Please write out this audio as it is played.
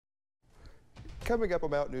Coming up on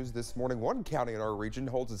Mountain News this morning, one county in our region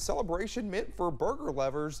holds a celebration meant for burger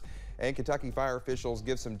lovers, and Kentucky fire officials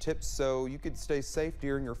give some tips so you could stay safe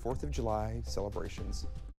during your 4th of July celebrations.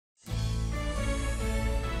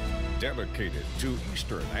 Dedicated to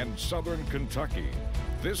Eastern and Southern Kentucky,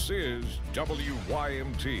 this is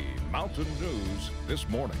WYMT Mountain News this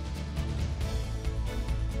morning.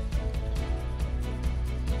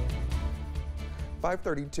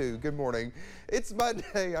 .532, good morning. It's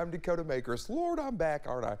Monday. I'm Dakota Makers. Lord, I'm back,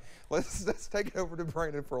 aren't I? Let's take it over to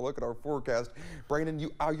Brandon for a look at our forecast. Brandon,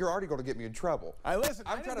 you're already going to get me in trouble. Listen,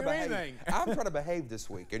 I'm trying to behave. I'm trying to behave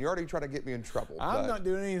this week, and you're already trying to get me in trouble. I'm not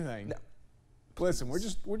doing anything. No. Listen, we're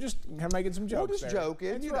just making some jokes. We're just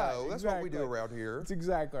joking, that's you right, know. That's exactly what we do around here. That's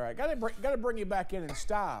exactly right. Got to bring you back in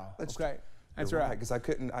style. Okay. That's right. Because I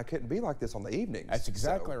couldn't be like this on the evenings. That's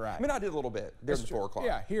exactly right. I mean, I did a little bit during the 4 o'clock.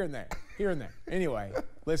 Yeah, here and there. Anyway,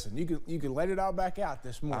 listen, you can let it all back out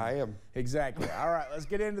this morning. I am. Exactly. All right, let's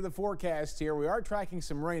get into the forecast here. We are tracking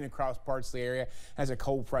some rain across parts of the area as a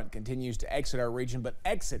cold front continues to exit our region, but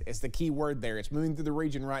exit is the key word there. It's moving through the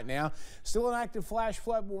region right now. Still an active flash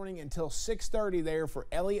flood warning until 6:30 there for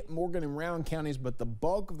Elliott, Morgan, and Rowan counties, but the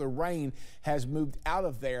bulk of the rain has moved out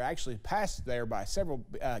of there, actually passed there by several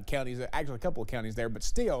counties, actually a couple of counties there, but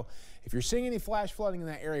still, if you're seeing any flash flooding in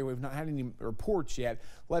that area, we've not had any reports yet,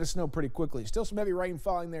 let us know pretty quickly. Still some heavy rain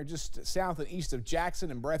falling there just south and east of Jackson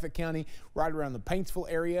and Breathitt County, right around the Paintsville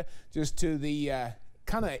area, just to the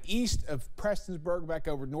kind of east of Prestonsburg, back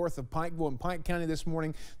over north of Pikeville and Pike County this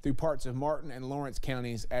morning, through parts of Martin and Lawrence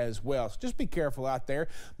counties as well. So just be careful out there.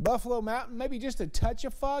 Buffalo Mountain, maybe just a touch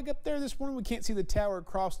of fog up there this morning. We can't see the tower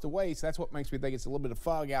across the way, so that's what makes me think it's a little bit of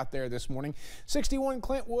fog out there this morning. 61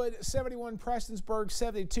 Clintwood, 71 Prestonsburg,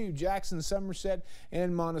 72 Jackson, Somerset,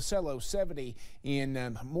 and Monticello, 70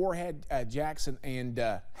 in Moorhead, Jackson, and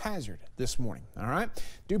Hazard this morning. All right,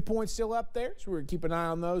 dew point's still up there, so we're going to keep an eye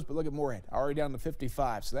on those, but look at Moorhead, already down to 55.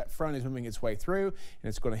 So that front is moving its way through, and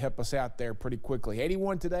it's going to help us out there pretty quickly.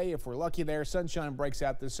 81 today, if we're lucky there. Sunshine breaks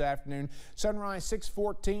out this afternoon. Sunrise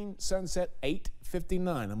 6:14, sunset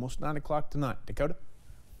 8:59, almost 9 o'clock tonight. Dakota?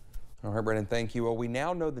 All right, Brandon, thank you. Well, we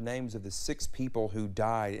now know the names of the 6 people who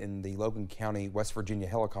died in the Logan County, West Virginia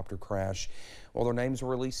helicopter crash. Well, their names were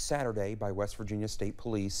released Saturday by West Virginia State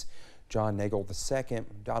Police. John Nagel II,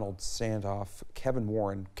 Donald Sandoff, Kevin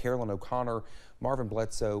Warren, Carolyn O'Connor, Marvin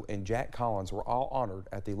Bledsoe, and Jack Collins were all honored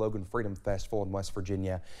at the Logan Freedom Festival in West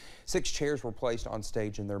Virginia. 6 chairs were placed on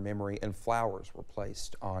stage in their memory, and flowers were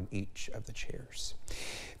placed on each of the chairs.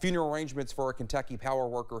 Funeral arrangements for a Kentucky power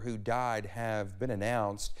worker who died have been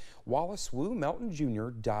announced. Wallace Wu Melton Jr.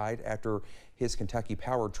 died after his Kentucky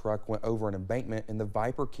Power truck went over an embankment in the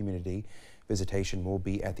Viper community. Visitation will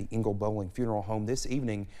be at the Ingle Bowling Funeral Home this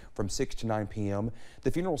evening from 6 to 9 p.m.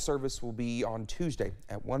 The funeral service will be on Tuesday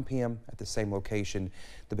at 1 p.m. at the same location.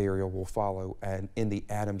 The burial will follow in the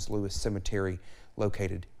Adams Lewis Cemetery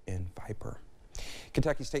located in Viper.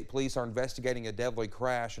 Kentucky State Police are investigating a deadly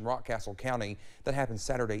crash in Rockcastle County that happened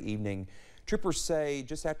Saturday evening. Troopers say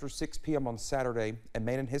just after 6 p.m. on Saturday, a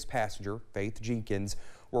man and his passenger, Faith Jenkins,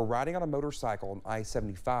 were riding on a motorcycle on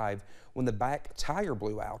I-75 when the back tire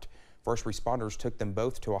blew out. First responders took them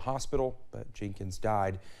both to a hospital, but Jenkins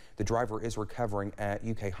died. The driver is recovering at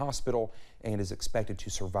UK Hospital and is expected to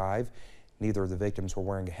survive. Neither of the victims were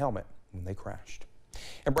wearing a helmet when they crashed.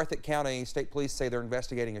 In Breathitt County, state police say they're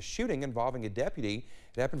investigating a shooting involving a deputy.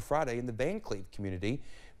 It happened Friday in the Van Cleve community.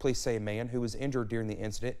 Police say a man who was injured during the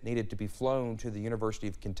incident needed to be flown to the University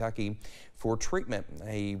of Kentucky for treatment.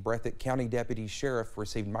 A Breathitt County deputy sheriff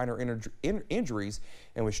received minor injuries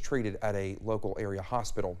and was treated at a local area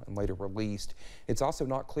hospital and later released. It's also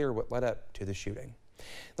not clear what led up to the shooting.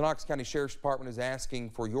 The Knox County Sheriff's Department is asking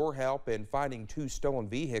for your help in finding 2 stolen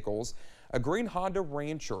vehicles. A green Honda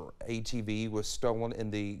Rancher ATV was stolen in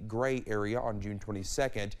the Gray area on June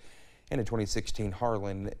 22nd. And in 2016,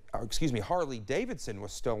 Harley Davidson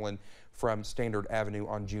was stolen from Standard Avenue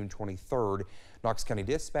on June 23rd. Knox County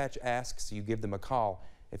Dispatch asks you give them a call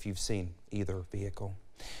if you've seen either vehicle.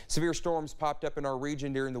 Severe storms popped up in our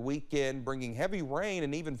region during the weekend, bringing heavy rain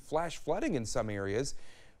and even flash flooding in some areas.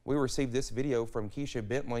 We received this video from Keisha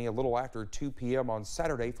Bentley a little after 2 p.m. on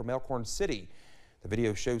Saturday from Elkhorn City. The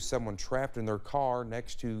video shows someone trapped in their car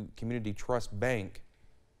next to Community Trust Bank.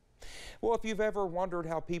 Well, if you've ever wondered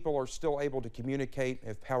how people are still able to communicate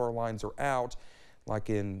if power lines are out,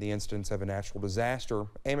 like in the instance of a natural disaster,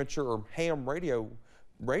 amateur or ham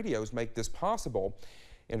radios make this possible.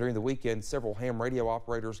 And during the weekend, several ham radio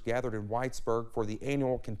operators gathered in Whitesburg for the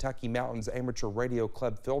annual Kentucky Mountains Amateur Radio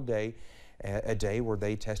Club Field Day, a day where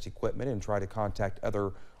they test equipment and try to contact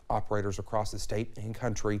other operators across the state and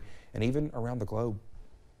country and even around the globe.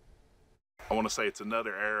 I want to say it's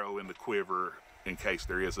another arrow in the quiver in case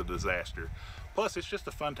there is a disaster. Plus, it's just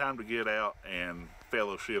a fun time to get out and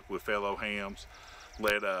fellowship with fellow hams,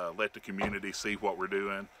 let the community see what we're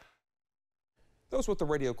doing. Those with the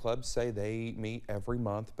radio club say they meet every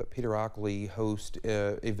month, but Peter Ockley hosts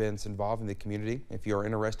events involving the community. If you are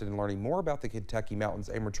interested in learning more about the Kentucky Mountains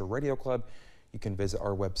Amateur Radio Club, you can visit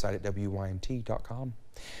our website at wymt.com.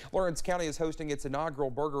 Lawrence County is hosting its inaugural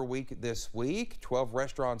Burger Week this week. 12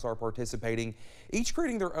 restaurants are participating, each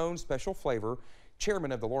creating their own special flavor.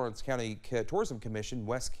 Chairman of the Lawrence County Tourism Commission,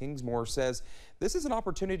 Wes Kingsmore, says this is an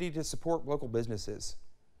opportunity to support local businesses.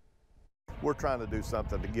 We're trying to do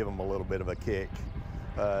something to give them a little bit of a kick.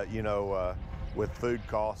 With food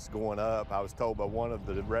costs going up, I was told by one of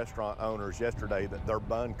the restaurant owners yesterday that their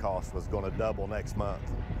bun cost was going to double next month.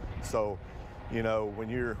 So, when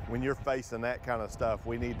you're facing that kind of stuff,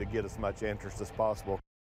 we need to get as much interest as possible.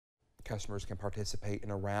 Customers can participate in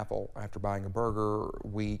a raffle after buying a Burger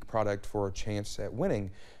Week product for a chance at winning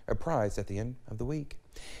a prize at the end of the week.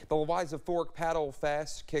 The Louisa Fork Paddle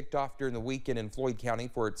Fest kicked off during the weekend in Floyd County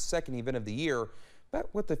for its second event of the year,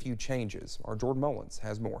 but with a few changes. Our Jordan Mullins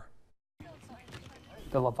has more.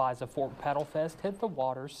 The Louisa Fork Paddle Fest hit the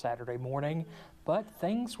waters Saturday morning, but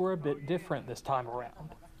things were a bit different this time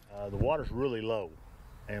around. The water's really low,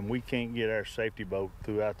 and we can't get our safety boat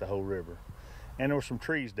throughout the whole river. And there were some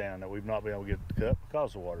trees down that we've not been able to get to cut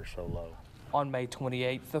because the water's so low. On May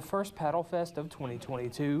 28th, the first Paddle Fest of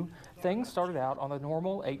 2022, things started out on the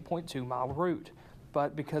normal 8.2-mile route.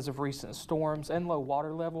 But because of recent storms and low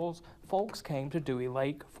water levels, folks came to Dewey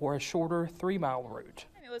Lake for a shorter 3-mile route.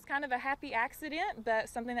 It was kind of a happy accident, but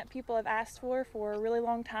something that people have asked for a really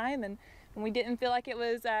long time. And when we didn't feel like it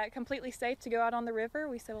was completely safe to go out on the river,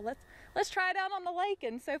 we said, well, let's try it out on the lake.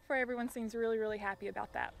 And so far, everyone seems really, really happy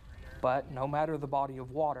about that. But no matter the body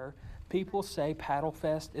of water, people say Paddle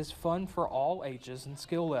Fest is fun for all ages and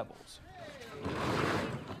skill levels.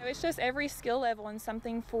 It's just every skill level and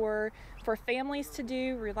something for families to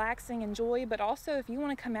do, relaxing, enjoy, but also if you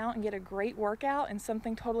want to come out and get a great workout and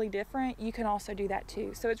something totally different, you can also do that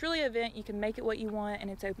too. So it's really an event, you can make it what you want, and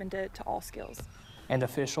it's open to all skills. And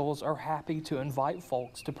officials are happy to invite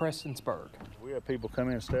folks to Prestonsburg. We have people come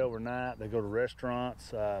in and stay overnight, they go to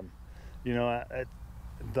restaurants.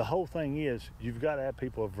 The whole thing is you've got to have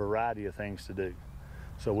people a variety of things to do.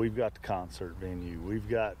 So we've got the concert venue, we've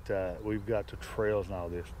got the trails and all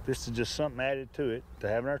this. This is just something added to it to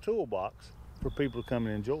have in our toolbox for people to come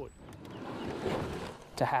and enjoy.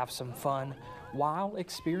 To have some fun while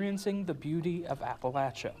experiencing the beauty of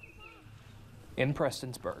Appalachia. In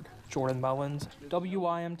Prestonsburg, Jordan Mullins,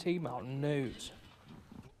 WYMT Mountain News.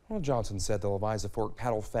 Well, Johnson said the Louisa Fork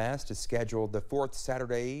Paddle Fest is scheduled the 4th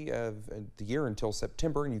Saturday of the year until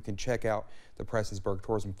September, and you can check out the Prestonsburg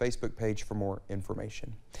Tourism Facebook page for more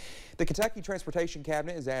information. The Kentucky Transportation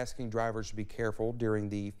Cabinet is asking drivers to be careful during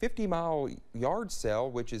the 50-mile yard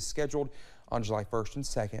sale, which is scheduled on July 1st and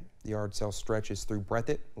 2nd. The yard sale stretches through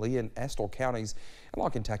Breathitt, Lee, and Estill counties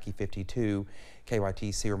along Kentucky 52.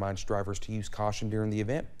 KYTC reminds drivers to use caution during the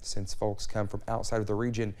event since folks come from outside of the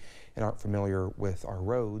region and aren't familiar with our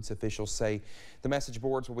roads. Officials say the message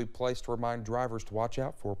boards will be placed to remind drivers to watch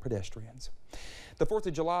out for pedestrians. The 4th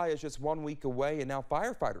of July is just 1 week away, and now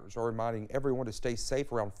firefighters are reminding everyone to stay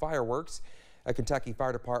safe around fireworks. A Kentucky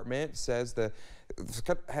Fire Department says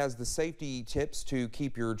has the safety tips to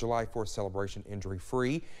keep your July 4th celebration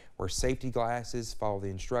injury-free. Wear safety glasses, follow the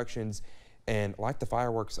instructions, and light the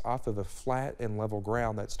fireworks off of a flat and level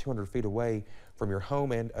ground that's 200 feet away from your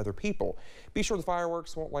home and other people. Be sure the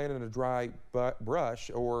fireworks won't land in a dry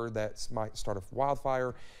brush or that might start a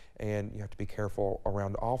wildfire, and you have to be careful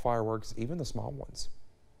around all fireworks, even the small ones.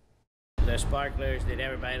 The sparklers that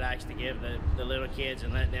everybody likes to give the little kids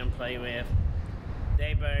and let them play with,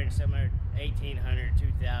 they burn somewhere 1,800,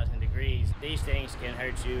 2,000 degrees. These things can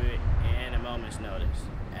hurt you in a moment's notice,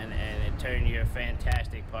 and it turn your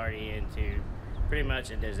fantastic party into pretty much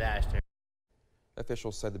a disaster.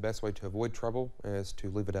 Officials said the best way to avoid trouble is to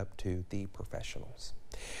leave it up to the professionals.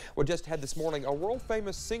 Well, just ahead this morning, a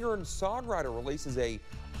world-famous singer and songwriter releases a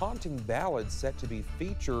haunting ballad set to be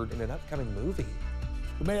featured in an upcoming movie.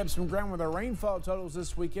 We made up some ground with our rainfall totals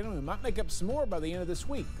this weekend, and we might make up some more by the end of this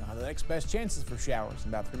week. The next best chances for showers in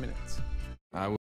about 3 minutes.